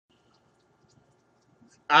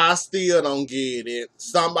I still don't get it.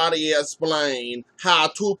 Somebody explain how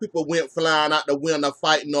two people went flying out the window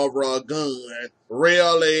fighting over a gun.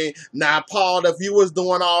 Really? Now, Paul, if you was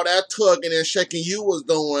doing all that tugging and shaking you was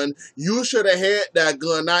doing, you should have had that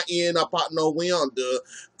gun, not end up out no window.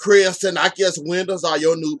 Kristen, I guess windows are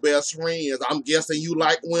your new best friends. I'm guessing you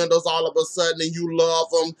like windows all of a sudden and you love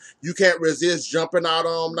them. You can't resist jumping out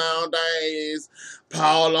of them nowadays.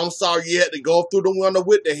 Paul, I'm sorry you had to go through the window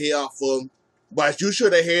with the heifer. But you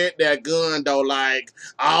should have had that gun, though. Like,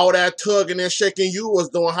 all that tugging and shaking you was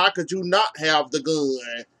doing, how could you not have the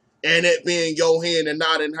gun? And it being your hand and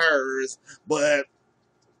not in hers. But,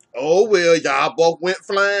 oh well, y'all both went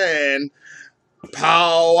flying.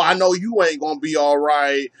 Paul, I know you ain't gonna be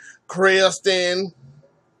alright. Kristen,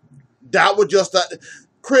 that was just a...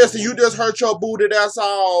 Kristen, you just hurt your booty, that's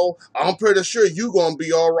all. I'm pretty sure you gonna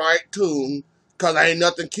be alright, too. Cause ain't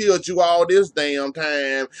nothing killed you all this damn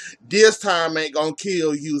time. This time ain't gonna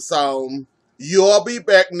kill you, so you'll be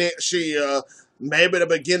back next year. Maybe the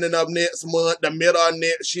beginning of next month, the middle of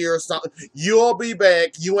next year or something. You'll be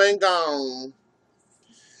back. You ain't gone.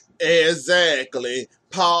 Exactly.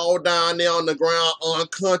 Paul down there on the ground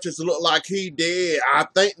unconscious, look like he dead. I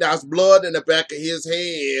think that's blood in the back of his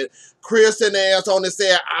head. Kristen ass on his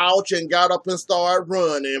said ouch and got up and started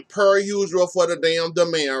running. Per usual for the damn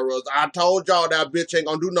Damaras. I told y'all that bitch ain't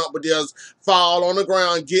gonna do nothing but just fall on the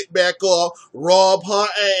ground, get back up, rub her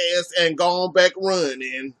ass, and go on back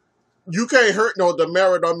running. You can't hurt no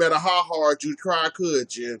Damara no matter how hard you try,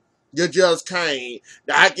 could you? You just can't.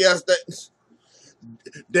 I guess that...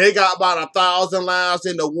 They got about 1,000 lives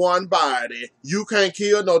into one body. You can't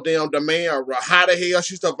kill no damn Damara. How the hell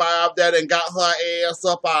she survived that and got her ass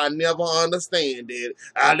up, I never understand it.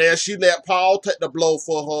 Unless she let Paul take the blow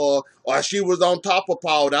for her, or she was on top of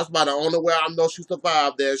Paul. That's about the only way I know she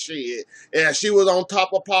survived that shit. And she was on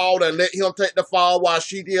top of Paul and let him take the fall while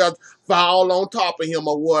she did fall on top of him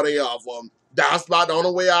or whatever. That's about the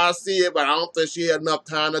only way I see it, but I don't think she had enough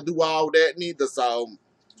time to do all that neither, so...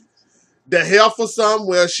 The hell for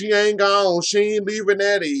somewhere, she ain't gone. She ain't leaving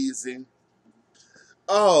that easy.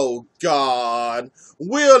 Oh, God.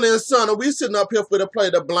 Will and Sonny, we sitting up here for to play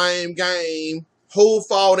the blame game. Who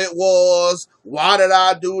fault it was? Why did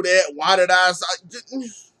I do that? Why did I...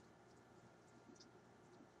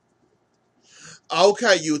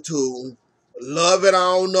 Okay, you two. Love it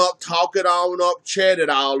on up, talk it on up, chat it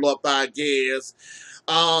all up, I guess.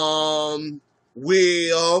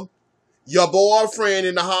 Will... Your boyfriend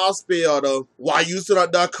in the hospital while you sit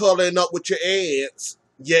up there cuddling up with your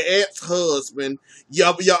ex-husband.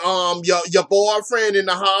 Your boyfriend in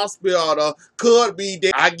the hospital could be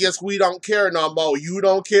dead. I guess we don't care no more. You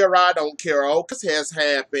don't care, I don't care. Okay, this has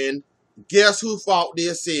happened. Guess who fault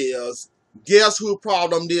this is? Guess who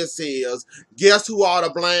problem this is? Guess who all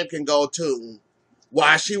the blame can go to?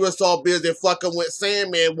 Why she was so busy fucking with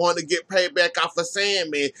Sandman, wanting to get paid back off of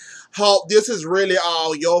Sandman. Hope this is really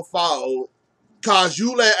all your fault. Cause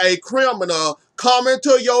you let a criminal come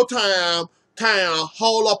into your town,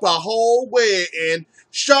 hold up a whole wedding,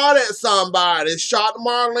 shot at somebody, shot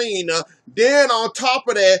Marlena. Then on top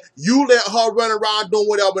of that, you let her run around doing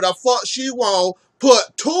whatever the fuck she want.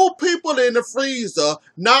 Put 2 people in the freezer,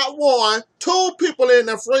 not 1, 2 people in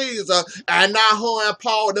the freezer, and now her and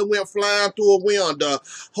Paul that went flying through a window.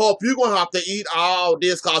 Hope you're gonna have to eat all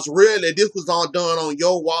this, cause really this was all done on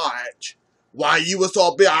your watch. Why you was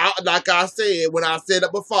so big, like I said, when I said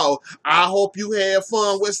it before, I hope you had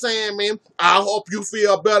fun with Sammy. I hope you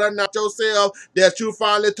feel better about yourself that you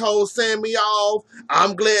finally told Sammy off.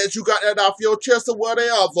 I'm glad you got that off your chest or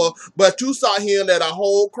whatever, but you sat here and let a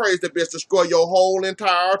whole crazy bitch destroy your whole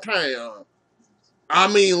entire town.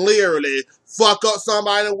 I mean, literally, fuck up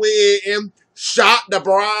somebody's wedding, shot the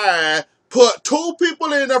bride, put 2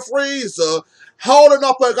 people in the freezer, holding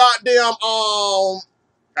up a goddamn,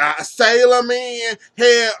 Sailor Man,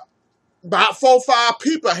 had about 4 or 5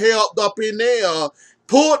 people held up in there,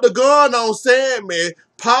 pulled the gun on Sammy.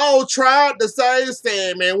 Paul tried to save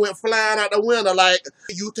Sammy and went flying out the window like,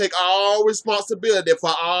 you take all responsibility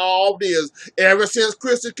for all this. Ever since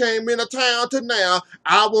Kristen came into town to now,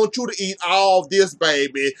 I want you to eat all this,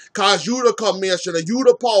 baby. Cause you the commissioner, you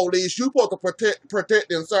the police, you supposed to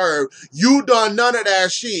protect and serve. You done none of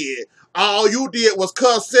that shit. All you did was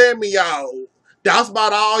cuss Sammy out. That's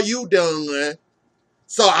about all you done.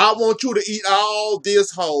 So I want you to eat all this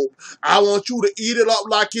hope. I want you to eat it up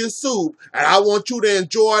like it's soup. And I want you to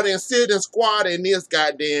enjoy it and sit and squat in this,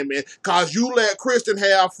 goddammit. Cause you let Kristen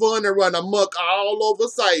have fun and run amok all over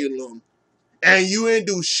Salem. And you ain't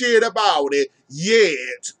do shit about it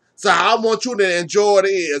yet. So I want you to enjoy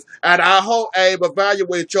this. And I hope Abe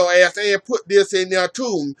evaluate your ass and put this in there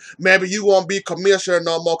too. Maybe you won't be commissioner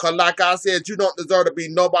no more. Cause like I said, you don't deserve to be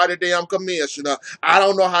nobody damn commissioner. I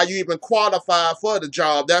don't know how you even qualify for the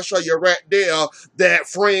job. That show you right there that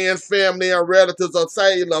friends, family, and relatives of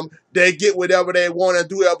Salem, they get whatever they want to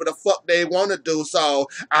do, whatever the fuck they want to do. So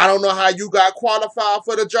I don't know how you got qualified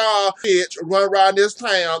for the job, bitch. Run around this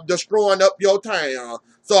town, destroying up your town.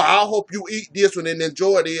 So I hope you eat this one and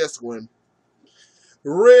enjoy this one.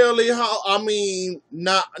 Really? How? I mean,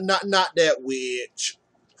 not that witch.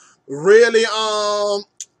 Really?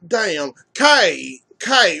 Damn. K.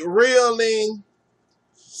 Really?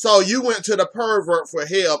 So you went to the pervert for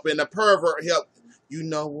help, and the pervert helped. You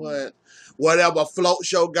know what? Whatever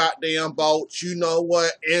floats your goddamn boat. You know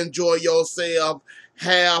what? Enjoy yourself.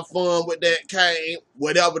 Have fun with that K.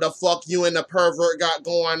 Whatever the fuck you and the pervert got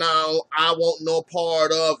going on, I want no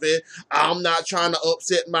part of it. I'm not trying to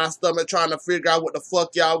upset my stomach trying to figure out what the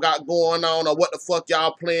fuck y'all got going on or what the fuck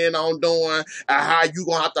y'all plan on doing and how you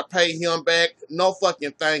gonna have to pay him back. No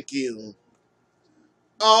fucking thank you.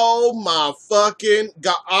 Oh my fucking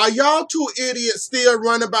God. Are y'all two idiots still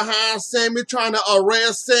running behind Sammy trying to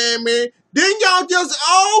arrest Sammy? Didn't y'all just,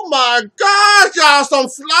 oh my God, y'all some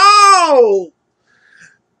slow.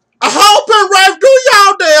 Hope and Rafe, do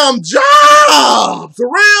y'all damn jobs.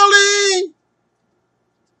 Really?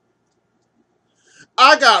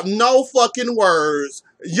 I got no fucking words.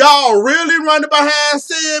 Y'all really running behind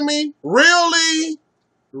Sammy? Really?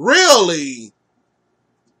 Really?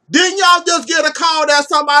 Didn't y'all just get a call that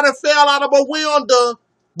somebody fell out of a window?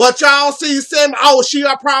 But y'all see Sammy, oh, she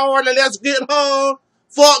a priority, let's get her.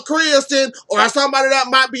 Fuck Kristen, or somebody that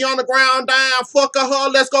might be on the ground dying, fuck her,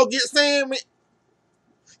 let's go get Sammy.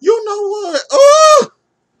 You know what? Oh,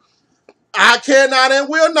 I cannot and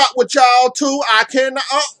will not with y'all too. I cannot.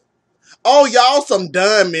 Oh, y'all some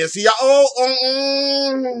dummies. Y'all,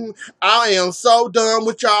 I am so done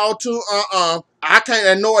with y'all too. I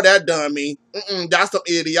can't ignore that dummy. That's some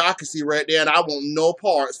idiocracy right there, and I want no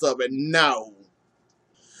parts of it. No.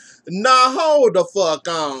 Now, hold the fuck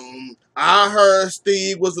on. I heard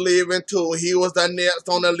Steve was leaving too. He was the next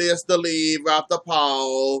on the list to leave after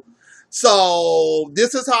Paul. So,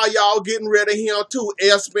 this is how y'all getting rid of him too.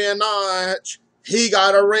 Espionage. He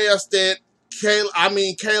got arrested.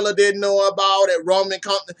 Kayla didn't know about it. Roman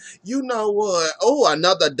Compton. You know what? Oh,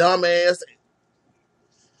 another dumbass.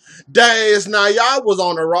 Days. Now, y'all was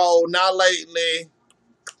on the road. Now, lately,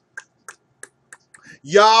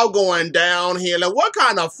 y'all going downhill. And what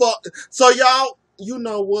kind of fuck? So, y'all, you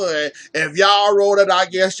know what? If y'all wrote it, I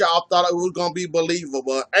guess y'all thought it was going to be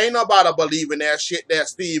believable. Ain't nobody believing that shit that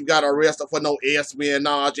Steve got arrested for no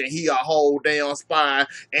espionage and he a whole damn spy.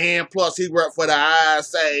 And plus, he worked for the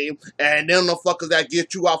ISA. And them the fuckers that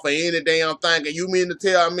get you off of any damn thing. And you mean to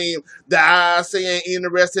tell me the ISA ain't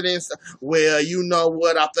interested in... Well, you know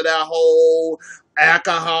what? After that whole...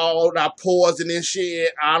 alcohol, that poison and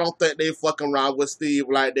shit, I don't think they fucking around with Steve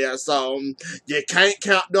like that. So, you can't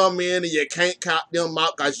count them in and you can't count them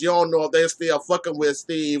out because you don't know if they still fucking with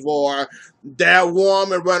Steve or that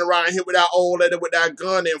woman running around here with that old lady with that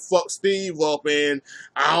gun and fuck Steve up. And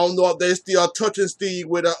I don't know if they still touching Steve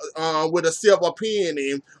with a silver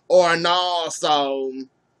penny or not. So,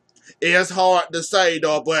 it's hard to say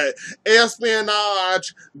though, but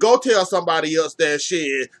espionage, go tell somebody else that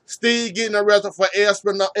shit. Steve getting arrested for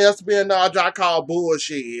espionage, I call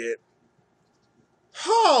bullshit.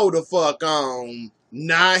 Hold the fuck on.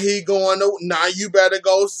 Now now you better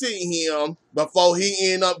go see him before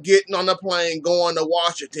he end up getting on the plane going to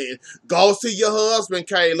Washington. Go see your husband,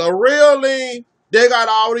 Kayla. Really? They got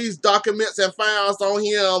all these documents and files on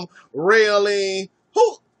him. Really?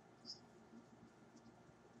 Who?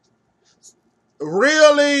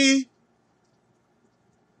 Really?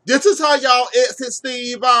 This is how y'all exit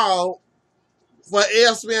Steve out for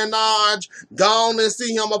espionage. Go on and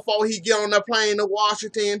see him before he get on the plane to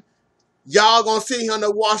Washington. Y'all gonna see him to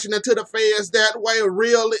Washington to the feds that way?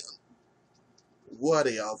 Really?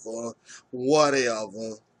 Whatever.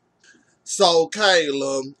 So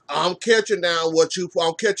Kayla, I'm catching down what you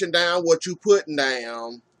putting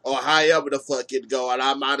down, or however the fuck it go. And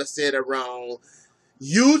I might have said it wrong.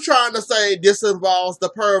 You trying to say this involves the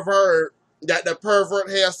pervert, that the pervert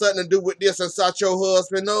has something to do with this and set your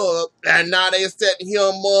husband up, and now they setting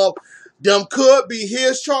him up. Them could be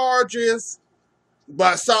his charges,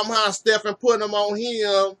 but somehow Stephen put them on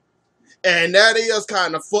him, and that is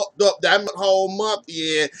kind of fucked up that whole month,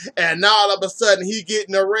 yeah. And now all of a sudden he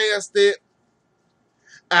getting arrested.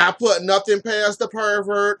 I put nothing past the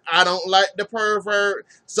pervert. I don't like the pervert.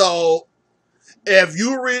 So if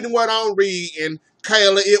you reading what I'm reading,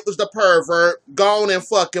 Kayla, it was the pervert. Go on and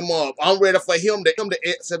fuck him up. I'm ready for him to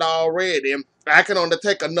exit already. I can only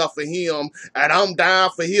take enough of him, and I'm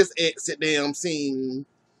down for his exit damn scene.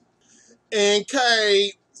 And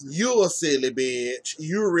Kay, you a silly bitch.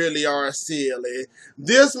 You really are silly.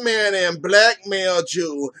 This man and blackmailed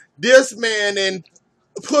you. This man and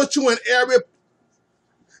put you in every...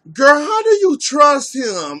 Girl, how do you trust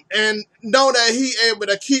him and know that he able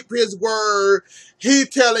to keep his word? He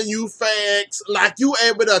telling you facts. Like, you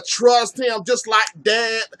able to trust him just like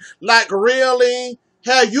that? Like, really?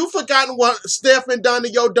 Have you forgotten what Stephen done to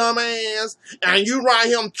your dumb ass? And you right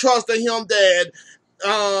him trusting him that,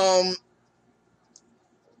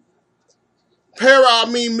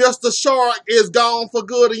 Mr. Shark is gone for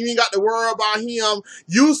good and you ain't got to worry about him.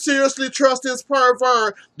 You seriously trust this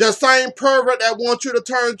pervert? The same pervert that wants you to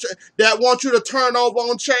turn over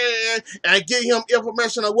on Chad and give him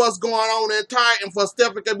information of what's going on in Titan for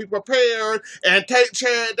Stephen to be prepared and take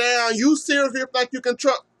Chad down. You seriously think you can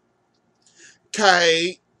trust?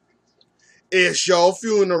 Kate, it's your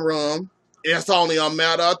funeral. It's only a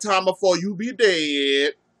matter of time before you be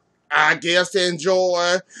dead. I guess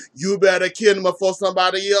enjoy. You better kill him before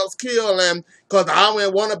somebody else kill him. Cause I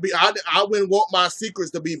wouldn't want my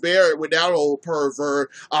secrets to be buried with that old pervert.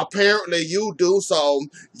 Apparently you do, so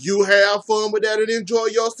you have fun with that and enjoy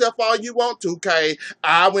yourself all you want to, Kay.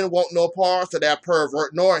 I wouldn't want no parts of that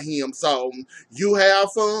pervert nor him, so you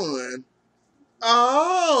have fun.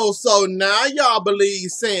 Oh, so now y'all believe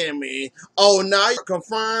Sammy. Oh, now you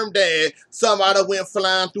confirmed that somebody went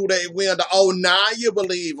flying through that window. Oh, now you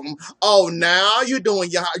believe him. Oh, now you're doing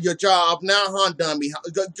your job now, huh, dummy?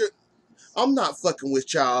 I'm not fucking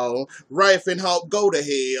with y'all. Rafe and Hope, go to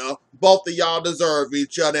hell. Both of y'all deserve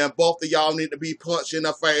each other, and both of y'all need to be punched in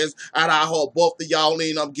the face, and I hope both of y'all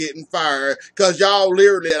end up getting fired. Cause y'all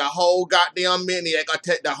literally the whole goddamn maniac gonna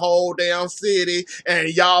take the whole damn city, and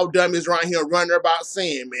y'all dummies right here running about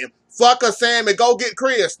Sammy. Fuck a Sammy, go get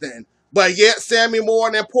Kristen. But yet Sammy more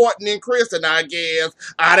important than Kristen, I guess.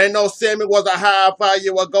 I didn't know Sammy was a high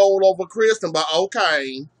value of gold over Kristen, but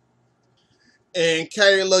okay. And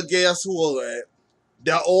Kayla, guess what?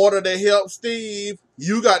 The order to help Steve,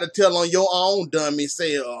 you got to tell on your own dummy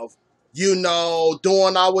self. You know,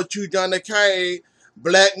 doing all what you done to Kate,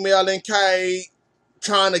 blackmailing Kate,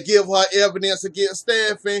 trying to give her evidence against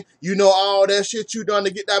Stephen. You know, all that shit you done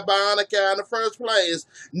to get that bionic guy in the first place.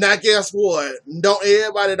 Now guess what?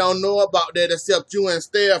 Everybody don't know about that except you and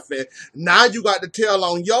Stephen. Now you got to tell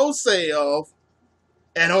on yourself.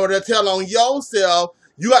 In order to tell on yourself,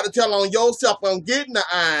 you got to tell on yourself on getting the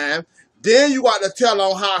iron. Then you got to tell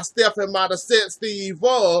on how Stephen might have set Steve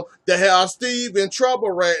up to have Steve in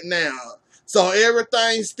trouble right now. So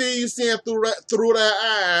everything Steve seeing through that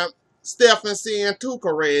eye, Stephen seeing too,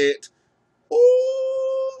 correct?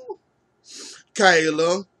 Ooh.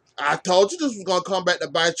 Kayla, I told you this was going to come back to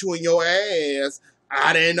bite you in your ass.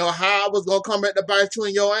 I didn't know how I was going to come back to bite you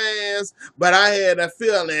in your ass, but I had a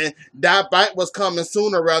feeling that bite was coming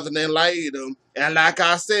sooner rather than later. And like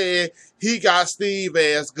I said, he got Steve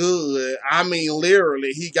ass good. I mean,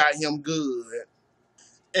 literally, he got him good.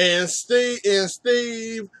 And Steve,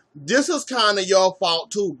 this is kind of your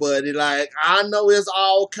fault too, buddy. Like, I know it's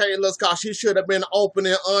all Kayla's cause she should have been open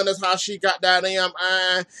and honest how she got that damn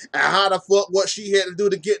eye and how the fuck what she had to do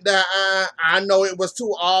to get that eye. I know it was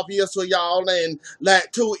too obvious for y'all and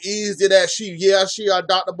like too easy that she a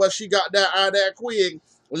doctor, but she got that eye that quick.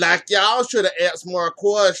 Like, y'all should have asked more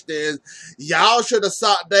questions. Y'all should have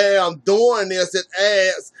sat down doing this and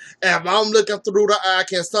asked, if I'm looking through the eye,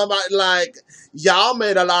 can somebody, like, y'all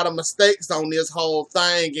made a lot of mistakes on this whole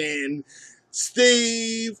thing. And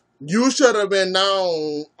Steve, you should have been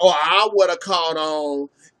known, or I would have caught on,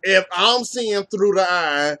 if I'm seeing through the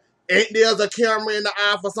eye, ain't there's a camera in the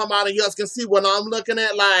eye for somebody else can see what I'm looking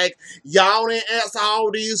at? Like, y'all didn't answer all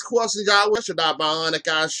these questions. Y'all wish that bionic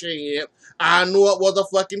eye shit. I knew it was a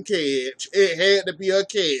fucking catch. It had to be a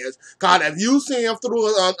catch. Cause if you see him through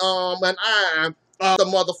an eye, the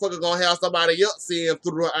motherfucker gonna have somebody else see him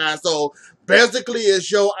through an eye. So basically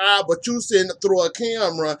it's your eye, but you seeing it through a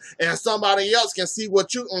camera and somebody else can see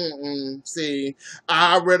what you see.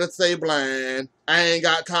 I'd rather say blind. I ain't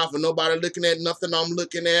got time for nobody looking at nothing I'm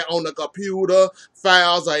looking at on the computer,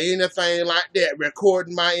 files or anything like that,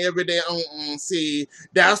 recording my everyday see.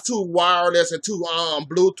 That's too wireless and too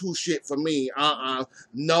Bluetooth shit for me.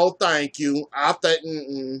 No thank you. I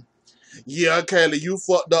think Yeah, Kelly, you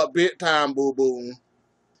fucked up big time, boo boo.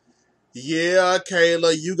 Yeah,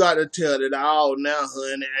 Kayla, you got to tell it all now,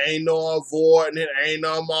 honey. Ain't no avoiding it. Ain't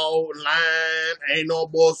no more lying. Ain't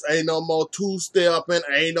no more two-stepping.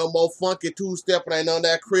 Ain't no more funky two-stepping. Ain't none of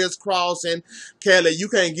that crisscrossing. Kayla, you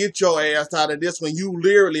can't get your ass out of this one. You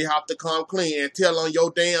literally have to come clean and tell on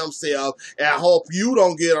your damn self. And I hope you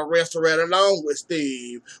don't get arrested right along with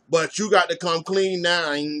Steve. But you got to come clean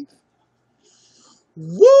now.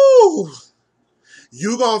 Woo!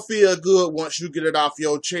 You gonna feel good once you get it off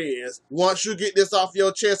your chest. Once you get this off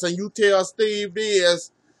your chest and you tell Steve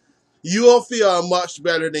this, you'll feel much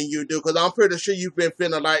better than you do. Because I'm pretty sure you've been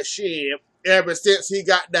feeling like shit ever since he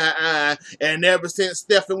got that eye. And ever since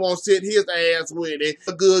Stephen won't sit his ass with it.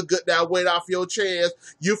 Good, get that weight off your chest.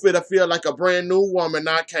 You finna feel like a brand new woman,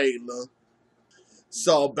 not Kayla.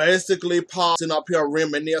 So basically, Paul sitting up here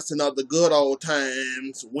reminiscing of the good old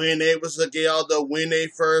times when they was together, when they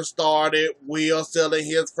first started, Will selling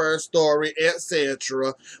his first story,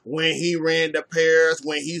 etc. When he ran to Paris,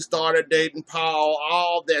 when he started dating Paul,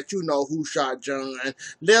 all that, you know who shot John.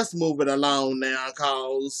 Let's move it along now,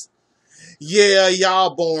 cause yeah,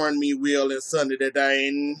 y'all boring me, Will and Sunday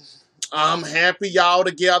today. I'm happy y'all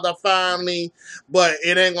together finally, but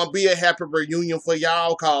it ain't gonna be a happy reunion for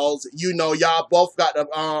y'all cause, you know, y'all both got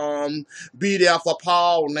to be there for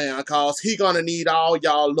Paul now cause he gonna need all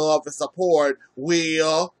y'all love and support.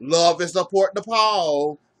 Will, love and support to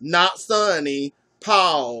Paul, not Sonny,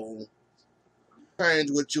 Paul.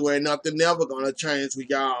 Change with you, ain't nothing never gonna change with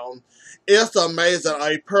y'all. It's amazing.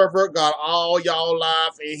 A pervert got all y'all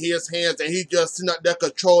life in his hands and he just sitting up there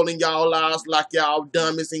controlling y'all lives like y'all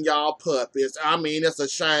dummies and y'all puppets. I mean, it's a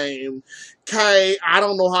shame. Kay, I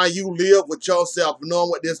don't know how you live with yourself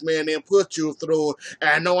knowing what this man done put you through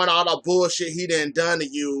and knowing all the bullshit he done to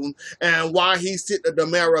you and why he sit the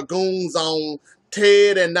Maragoons on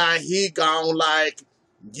Ted and now he gone like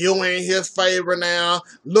you ain't his favorite now.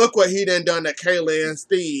 Look what he done to Kayla and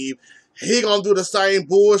Steve. He gonna do the same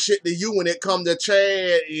bullshit to you when it come to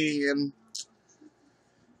Chad and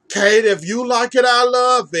Kate. If you like it, I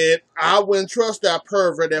love it. I wouldn't trust that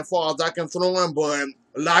pervert as far as I can throw him, but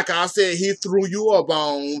like I said, he threw you a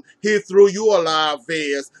bone. He threw you a live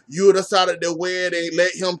vest. You decided to wear it and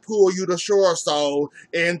let him pull you to shore, so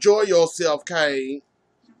enjoy yourself, Kate.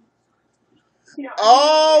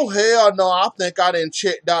 Oh, hell no. I think I done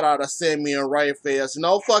checked out of Send Me and Ray Fest.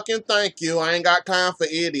 No fucking thank you. I ain't got time for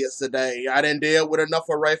idiots today. I done deal with enough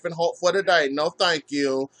of Rafe and Hope for today. No thank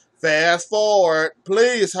you. Fast forward.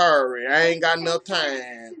 Please hurry. I ain't got enough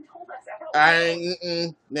time.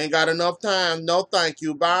 Ain't got enough time. No thank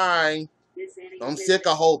you. Bye. I'm sick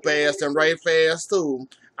of Hope ass and Ray Fast too.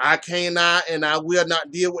 I cannot and I will not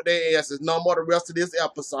deal with their asses no more the rest of this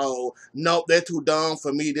episode. Nope, they're too dumb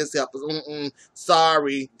for me this episode.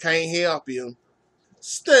 Sorry, can't help you.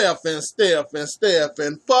 Stephen.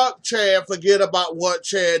 Fuck Chad. Forget about what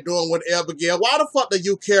Chad doing with Abigail. Why the fuck do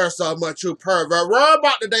you care so much, you pervert? Worry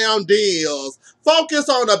about the damn deals. Focus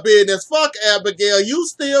on the business. Fuck Abigail. You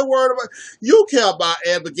still worried about... You care about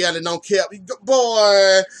Abigail and don't care...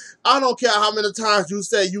 Boy, I don't care how many times you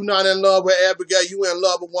say you not in love with Abigail. You in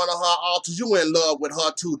love with one of her alters. You in love with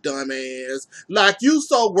her too, dumbass. Like, you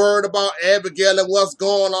so worried about Abigail and what's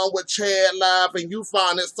going on with Chad Live and you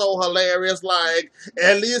find it so hilarious. Like,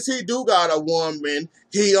 at least he do got a woman.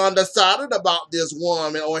 He undecided about this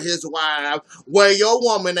woman or his wife. Where your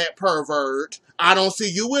woman at, pervert? I don't see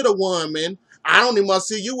you with a woman. I don't even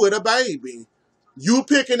see you with a baby. You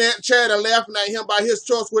picking at Chad and laughing at him by his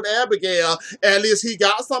choice with Abigail. At least he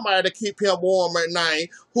got somebody to keep him warm at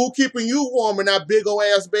night. Who keeping you warm in that big old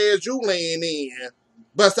ass bed you laying in?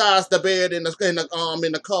 Besides the bed and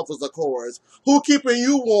the covers, of course. Who keeping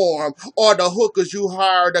you warm? Or the hookers you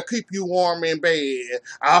hired to keep you warm in bed?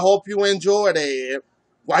 I hope you enjoy that.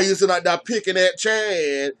 Why you sitting like that picking at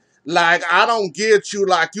Chad? Like, I don't get you.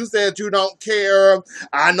 Like, you said you don't care.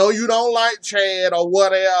 I know you don't like Chad or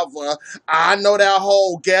whatever. I know that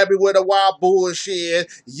whole Gabby with a wild bullshit.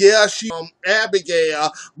 Yeah, she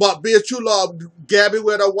Abigail. But bitch, you love Gabby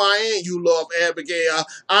with a Y and you love Abigail.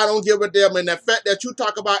 I don't give a damn. And the fact that you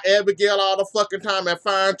talk about Abigail all the fucking time and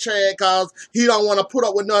find Chad cause he don't want to put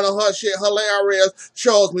up with none of her shit hilarious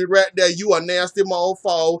shows me right there you a nasty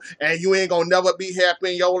mofo and you ain't gonna never be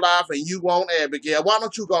happy in your life and you want Abigail. Why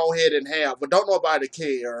don't you go ahead and have? But don't nobody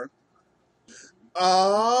care.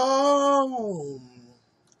 Oh.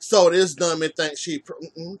 So this dummy thinks she...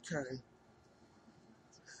 Okay.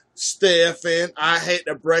 Stephen, I hate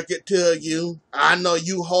to break it to you. I know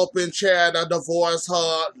you hoping Chad will divorce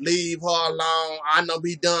her, leave her alone. I know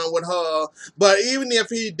be done with her. But even if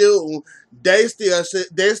he do, they still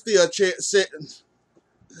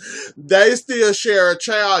They still share a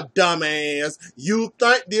child, dumbass. You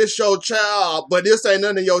think this your child, but this ain't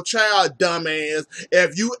none of your child, dumbass.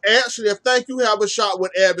 If you actually think you have a shot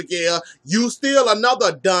with Abigail, you still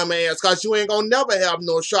another dumbass, cause you ain't gonna never have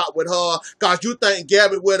no shot with her, cause you think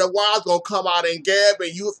Gabby with a wild's gonna come out and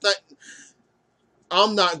Gabby, you think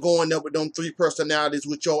I'm not going there with them three personalities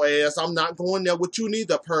with your ass. I'm not going there with you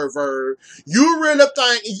neither, pervert. You really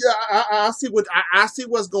think? Yeah, I see what I see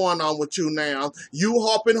what's going on with you now. You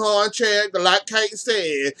hopping her and check, like Kate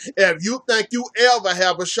said. If you think you ever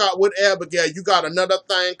have a shot with Abigail, you got another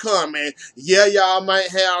thing coming. Yeah, y'all might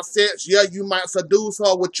have sex. Yeah, you might seduce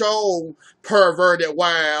her with your perverted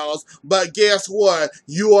wiles. But guess what?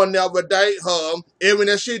 You will never date her. Even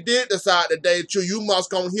if she did decide to date you, you must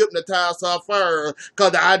gonna hypnotize her first.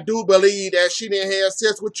 Cause I do believe that she didn't have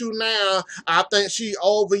sex with you now. I think she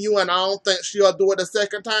over you, and I don't think she'll do it the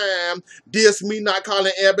second time. This me not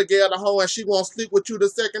calling Abigail a hoe and she won't sleep with you the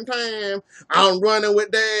second time. I'm running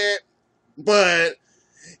with that. But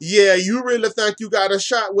yeah, you really think you got a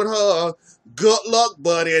shot with her? Good luck,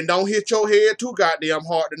 buddy, and don't hit your head too goddamn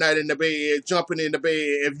hard tonight in the bed, jumping in the bed.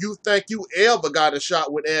 If you think you ever got a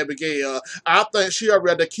shot with Abigail, I think she'll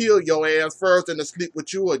rather kill your ass first than to sleep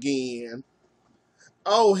with you again.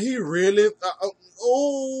 Oh, he really?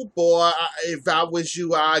 Oh, boy. If I was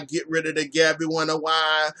you, I'd get rid of the Gabby Wonder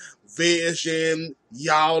Why vision.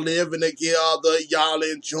 Y'all living together. Y'all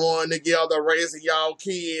enjoying together, raising y'all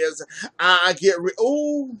kids. I get rid.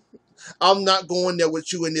 Oh, I'm not going there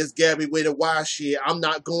with you in this Gabby Wonder Why shit. I'm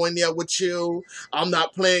not going there with you. I'm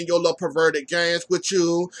not playing your little perverted games with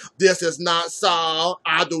you. This is not Saul.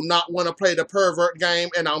 I do not want to play the pervert game,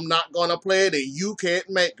 and I'm not going to play it, and you can't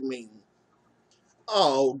make me.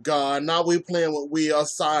 Oh God, now we playing with Will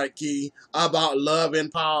Psyche about loving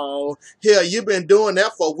Paul. Hell, you've been doing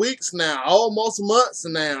that for weeks now, almost months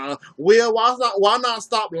now. Will, why not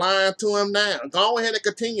stop lying to him now? Go ahead and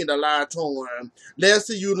continue to lie to him. Let's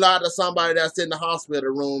see you lie to somebody that's in the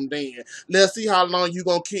hospital room then. Let's see how long you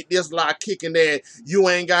gonna keep this lie kicking that you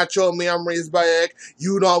ain't got your memories back.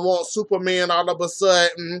 You don't want Superman all of a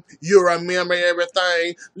sudden. You remember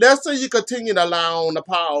everything. Let's see you continue to lie on the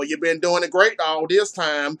Paul. You've been doing it great all this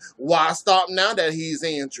time. Why stop now that he's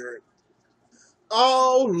injured?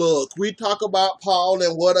 Oh, look, we talk about Paul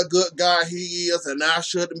and what a good guy he is, and I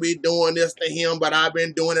shouldn't be doing this to him, but I've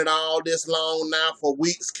been doing it all this long now for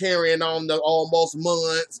weeks, carrying on the almost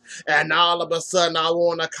months, and all of a sudden I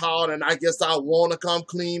want to call, and I guess I want to come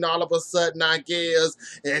clean all of a sudden, I guess,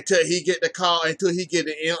 until he get the call, until he get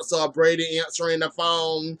the answer of Brady answering the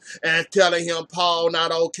phone and telling him Paul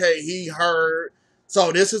not okay, he hurt.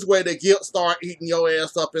 So this is where the guilt start eating your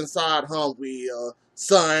ass up inside, huh, Will?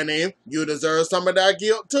 Sonny, you deserve some of that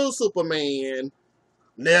guilt too, Superman.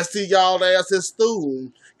 Let's see y'all asses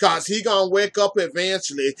through. Cause he gonna wake up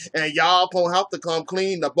eventually and y'all gonna have to come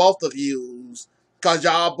clean, the both of yous. Cause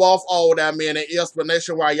y'all both owe that man an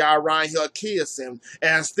explanation why y'all around here kissing.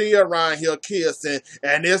 And still around here kissing.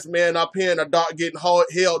 And this man up here in the dark getting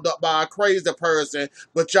held up by a crazy person.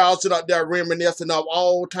 But y'all sit up there reminiscing of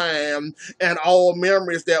old time and old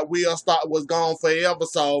memories that Will thought was gone forever.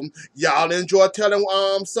 So y'all enjoy telling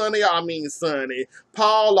Sonny,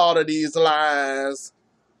 Paul all of these lies.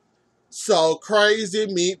 So crazy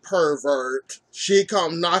meet pervert. She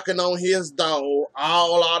come knocking on his door,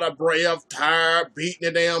 all out of breath, tired, beating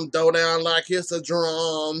the damn door down like it's a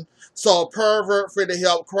drum. So pervert for to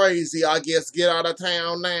help crazy, I guess, get out of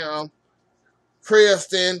town now.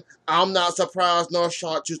 Kristen, I'm not surprised nor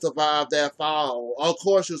shocked you survived that fall. Of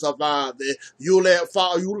course you survived it. You let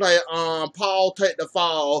Paul take the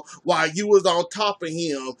fall while you was on top of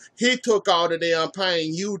him. He took all the damn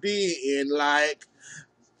pain you did, and like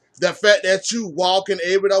the fact that you walking,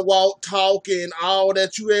 able to walk, talking, all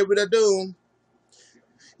that you able to do.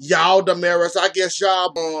 Y'all Damaris, I guess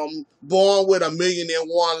y'all born with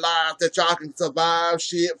 1,000,001 lives that y'all can survive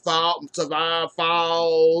shit, survive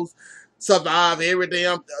falls, survive every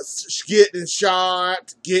damn getting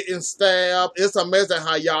shot, getting stabbed. It's amazing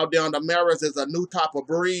how y'all down Damaris is a new type of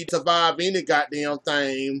breed, survive any goddamn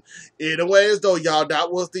thing. Anyways though, y'all,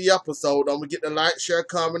 that was the episode. Don't forget to like, share,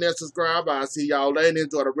 comment, and subscribe. I'll see y'all later.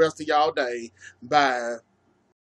 Enjoy the rest of y'all day. Bye.